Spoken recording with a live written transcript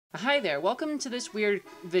Hi there, welcome to this weird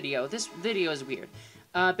video. This video is weird.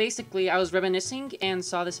 Basically, I was reminiscing and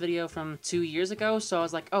saw this video from 2 years ago, so I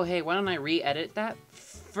was like, oh hey, why don't I re-edit that?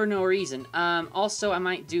 For no reason. Also, I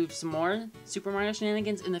might do some more Super Mario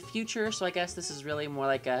Shenanigans in the future, so I guess this is really more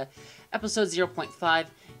like a episode 0.5,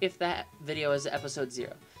 if that video is episode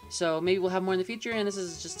 0. So maybe we'll have more in the future, and this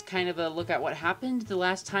is just kind of a look at what happened the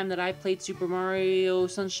last time that I played Super Mario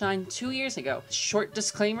Sunshine 2 years ago. Short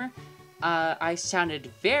disclaimer, I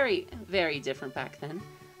sounded very, very different back then.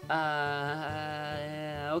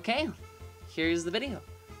 Okay, here's the video.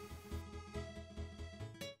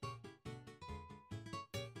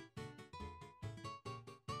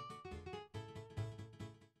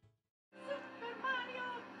 Super Mario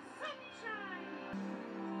Sunshine!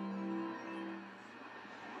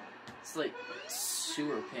 It's like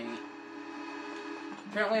sewer paint.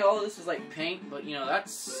 Apparently all of this is like paint, but you know,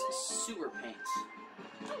 that's sewer paint.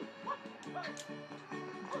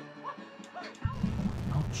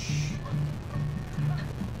 Ouch.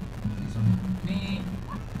 These are me.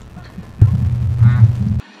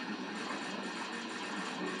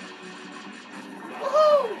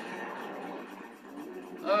 Woohoo!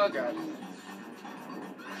 Oh god.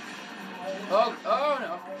 Oh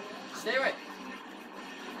no. Stay away.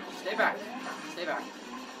 Stay back. Stay back.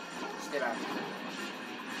 Stay back.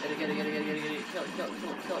 Get it. Kill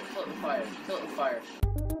it with fire. Kill it with fire.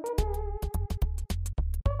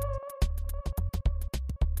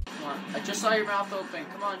 Come on. I just saw your mouth open.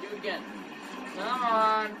 Come on, do it again. Come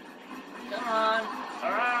on. Come on.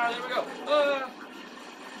 Ah, there we go.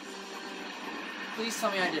 Please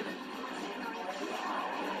tell me I did it.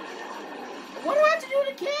 What do I have to do it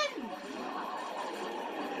again?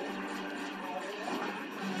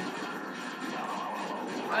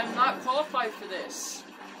 I'm not qualified for this.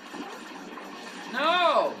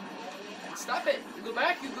 No! Stop it! Go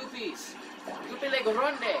back, you goopies! Goopy Lego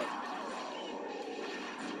Grande!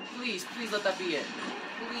 Please, please let that be it.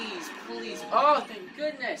 Please, please. Oh, thank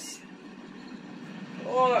goodness!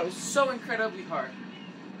 Oh, that was so incredibly hard.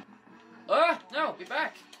 Ah, no, get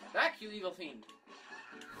back! Back, you evil fiend!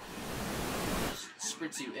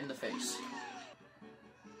 Spritz you in the face.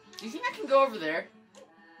 Do you think I can go over there?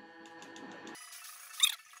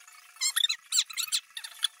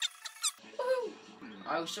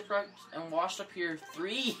 I was shipwrecked and washed up here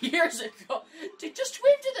 3 years ago. Dude, just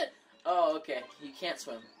swim to the... Oh, okay. You can't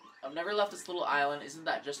swim. I've never left this little island. Isn't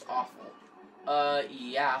that just awful?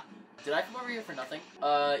 Yeah. Did I come over here for nothing?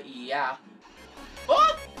 Yeah.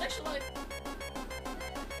 Oh! Extra life!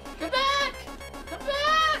 Come back! Come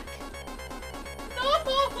back! No!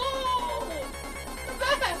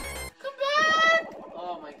 Come back! Come back!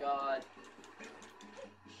 Oh my god.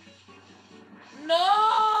 No!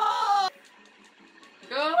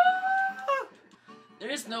 Go! There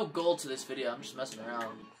is no goal to this video, I'm just messing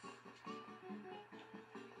around.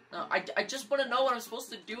 No, I just want to know what I'm supposed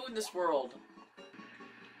to do in this world.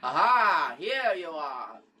 Aha! Here you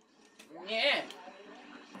are! Yeah!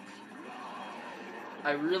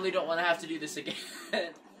 I really don't want to have to do this again.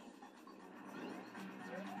 I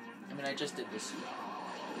mean, I just did this.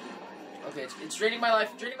 Okay, it's draining my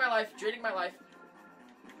life, draining my life.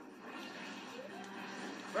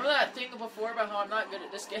 Remember that thing before about how I'm not good at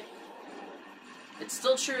this game? It's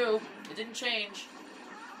still true. It didn't change.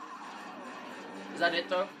 Is that it,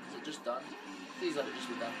 though? Is it just done? Please let it just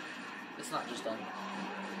be done. It's not just done.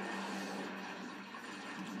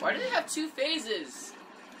 Why do they have 2 phases?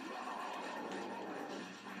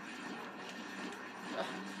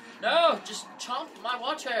 No! Just chomp my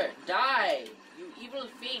water! Die! You evil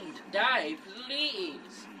fiend! Die,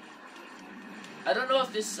 please! I don't know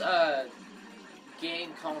if this,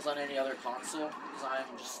 game comes on any other console, because I'm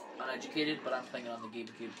just uneducated, but I'm playing it on the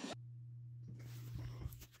GameCube.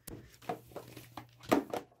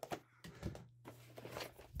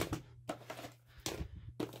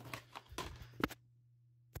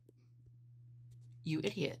 You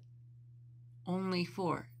idiot. Only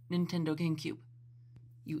for Nintendo GameCube.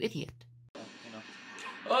 You idiot. You know.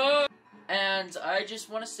 Oh! And I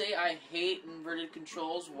just want to say I hate inverted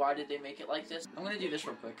controls. Why did they make it like this? I'm gonna do this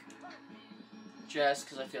real quick. Just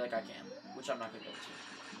because I feel like I can, which I'm not going to be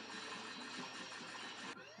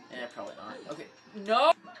able to. Probably not. Okay.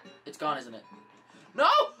 No! It's gone, isn't it? No!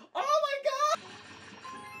 Oh my god!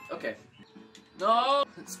 Okay. No!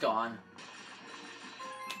 It's gone.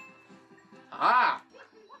 Ah!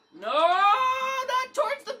 No! Not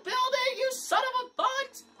towards the building, you son of a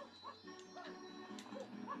butt!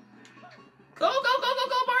 Go,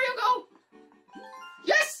 Mario, go!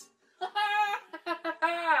 Yes!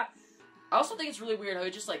 I also think it's really weird how he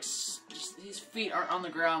just like, his feet aren't on the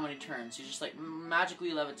ground when he turns. He just like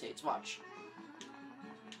magically levitates. Watch.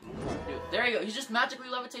 There you go. He just magically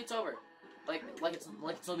levitates over, like it's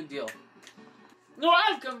no big deal.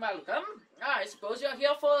 Welcome. I suppose you're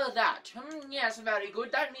here for that. Yes, very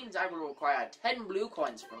good. That means I will require 10 blue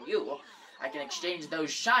coins from you. I can exchange those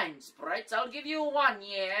shine sprites. I'll give you 1,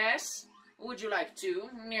 yes? Would you like 2?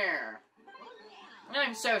 No.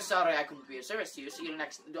 I'm so sorry I couldn't be of service to you. See you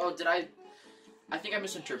next... Oh, did I think I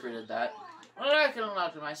misinterpreted that. I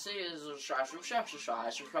see is...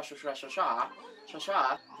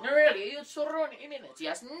 Really? It's run in it.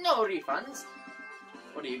 Yes, no refunds.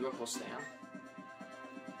 What are you, Gruffle Stan?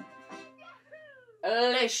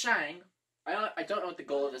 Let's shine. I don't know what the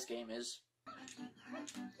goal of this game is.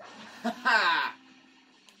 Haha!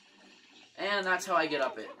 And that's how I get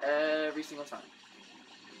up it every single time.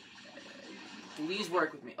 Please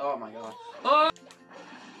work with me. Oh my god. Oh!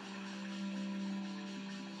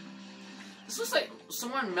 This looks like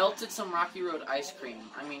someone melted some Rocky Road ice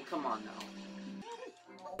cream. I mean, come on now.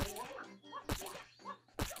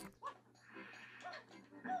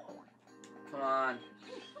 Come on.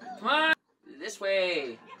 Come on! This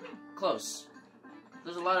way! Close.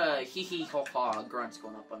 There's a lot of hee-hee-haw-haw grunts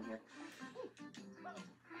going up on here.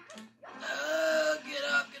 Get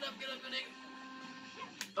up!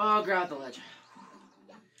 Oh, grab the ledge.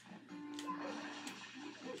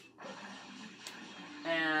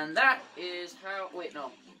 And that is how... Wait,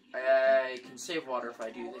 no. I can save water if I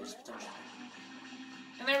do this, potentially.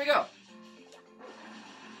 And there we go.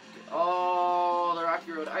 Oh, the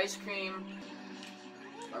Rocky Road ice cream.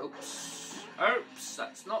 Oops. Oops,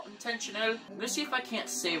 that's not intentional. I'm gonna see if I can't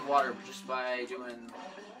save water just by doing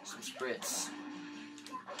some spritz.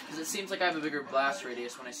 Because it seems like I have a bigger blast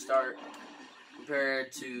radius when I start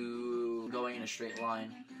compared to going in a straight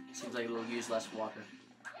line. It seems like it'll use less water.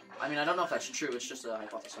 I mean, I don't know if that's true, it's just a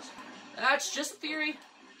hypothesis. That's just a theory.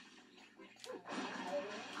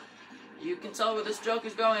 You can tell where this joke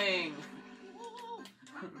is going.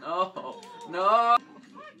 No. I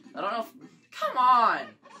don't know if... Come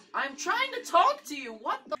on! I'm trying to talk to you,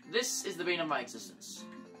 what the... This is the bane of my existence.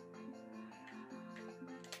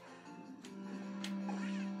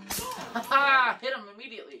 Haha! Hit him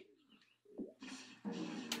immediately.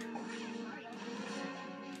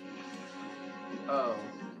 Oh,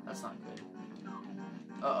 that's not good.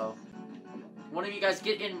 Uh-oh. One of you guys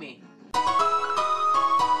get in me.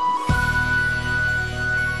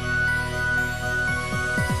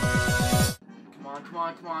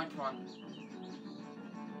 Come on.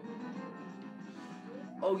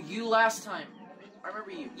 Oh, you last time. I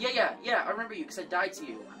remember you. Yeah, I remember you, because I died to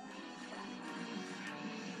you.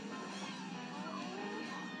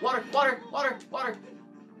 Water!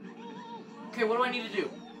 Okay, what do I need to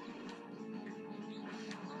do?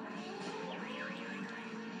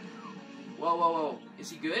 Whoa.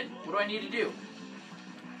 Is he good? What do I need to do?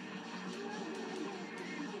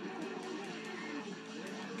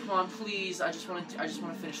 Come on, please. I just want to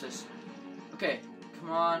finish this. Okay,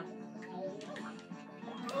 come on.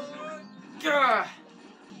 Gah!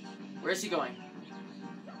 Where is he going?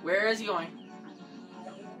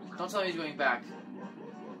 Don't tell me he's going back.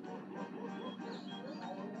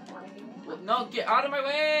 Well, no, get out of my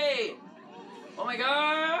way! Oh my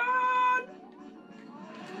god!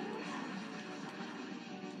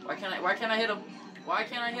 Why can't I hit him? Why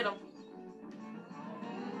can't I hit him?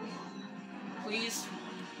 Please.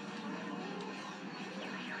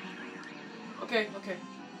 Okay.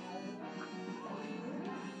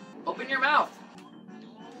 Open your mouth.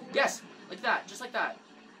 Yes, like that, just like that.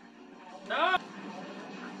 No!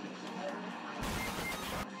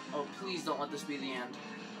 Oh, please don't let this be the end.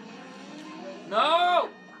 No!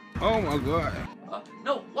 Oh my god.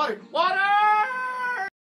 No, water!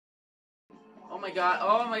 Oh my god,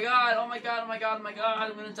 I'm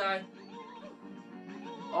gonna die.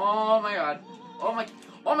 Oh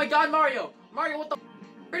my god, Mario, what the...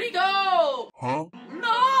 Where'd he go? Huh?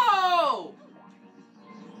 No!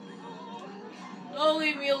 Don't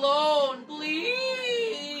leave me alone, please!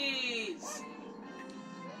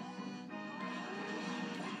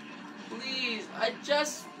 Please, I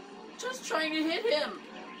just trying to hit him.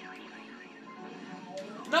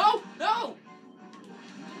 No! Come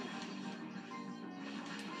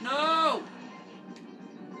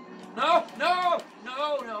on.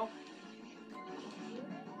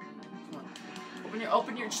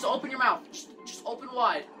 Just open your mouth. Just open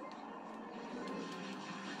wide.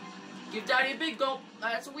 Give Daddy a big gulp.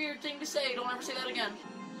 That's a weird thing to say. Don't ever say that again.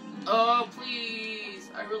 Oh, please.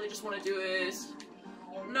 I really just want to do this.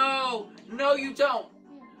 No, you don't.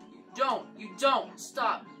 You don't.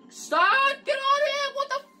 Stop. Get on him. What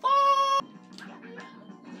the fuck?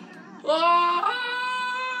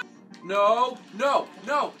 Ah! No.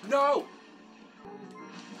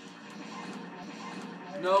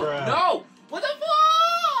 No, no! What the fuck?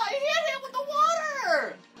 I hit him with the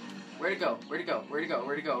water! Where'd it go? Where'd it go? Where'd it go?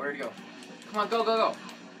 Where'd it go? Where'd it go? Come on, go, go, go.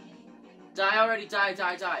 Die already, die,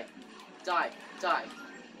 die, die. Die, die.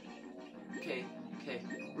 Okay, okay.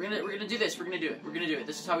 We're gonna do this. We're gonna do it. We're gonna do it.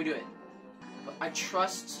 This is how we do it. But I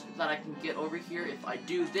trust that I can get over here if I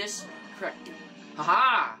do this correctly.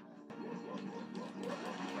 Haha!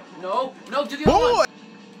 No, no, do the other one.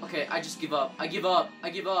 Okay, I just give up. I give up. I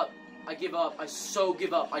give up. I give up. I so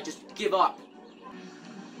give up. I just give up.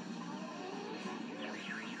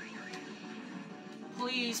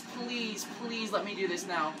 Please, please, please let me do this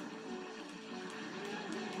now.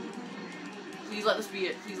 Please let this be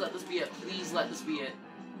it. Please let this be it. Please let this be it.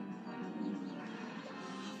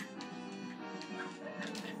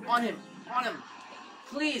 On him. On him.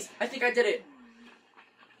 Please. I think I did it.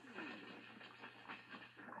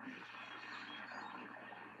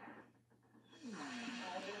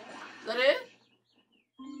 Is that it?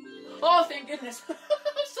 Oh, thank goodness. I'm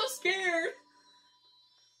so scared.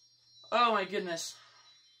 Oh my goodness.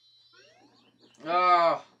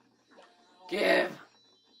 Oh. Give.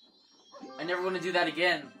 I never want to do that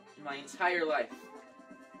again in my entire life.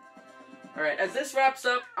 Alright, as this wraps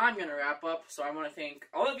up, I'm going to wrap up. So I want to thank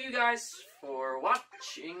all of you guys for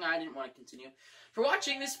watching. I didn't want to continue. For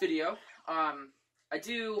watching this video. I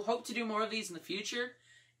do hope to do more of these in the future.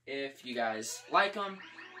 If you guys like them,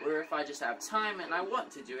 or if I just have time and I want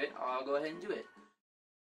to do it, I'll go ahead and do it.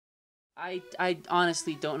 I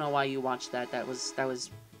honestly don't know why you watched that. That was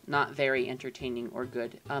not very entertaining or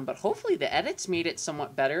good. But hopefully the edits made it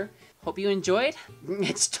somewhat better. Hope you enjoyed.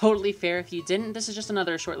 It's totally fair if you didn't. This is just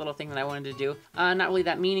another short little thing that I wanted to do. Not really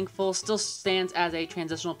that meaningful. Still stands as a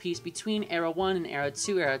transitional piece between Era 1 and Era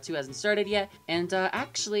 2. Era 2 hasn't started yet. And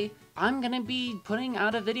actually, I'm gonna be putting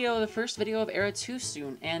out a video, the first video of Era 2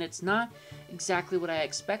 soon. And it's not exactly what I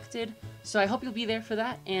expected. So I hope you'll be there for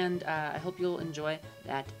that. And I hope you'll enjoy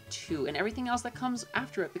that too. And everything else that comes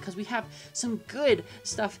after it. Because we have some good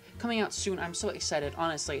stuff coming out soon. I'm so excited,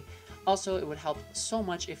 honestly. Also, it would help so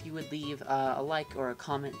much if you would leave a like or a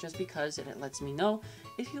comment, just because it lets me know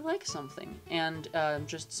if you like something. And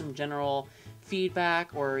just some general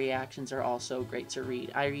feedback or reactions are also great to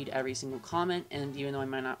read. I read every single comment, and even though I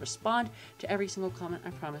might not respond to every single comment, I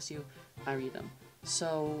promise you, I read them.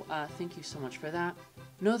 So, thank you so much for that.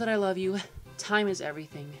 Know that I love you. Time is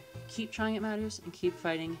everything. Keep trying, it matters, and keep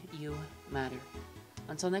fighting, you matter.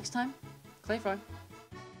 Until next time, Clayfrog.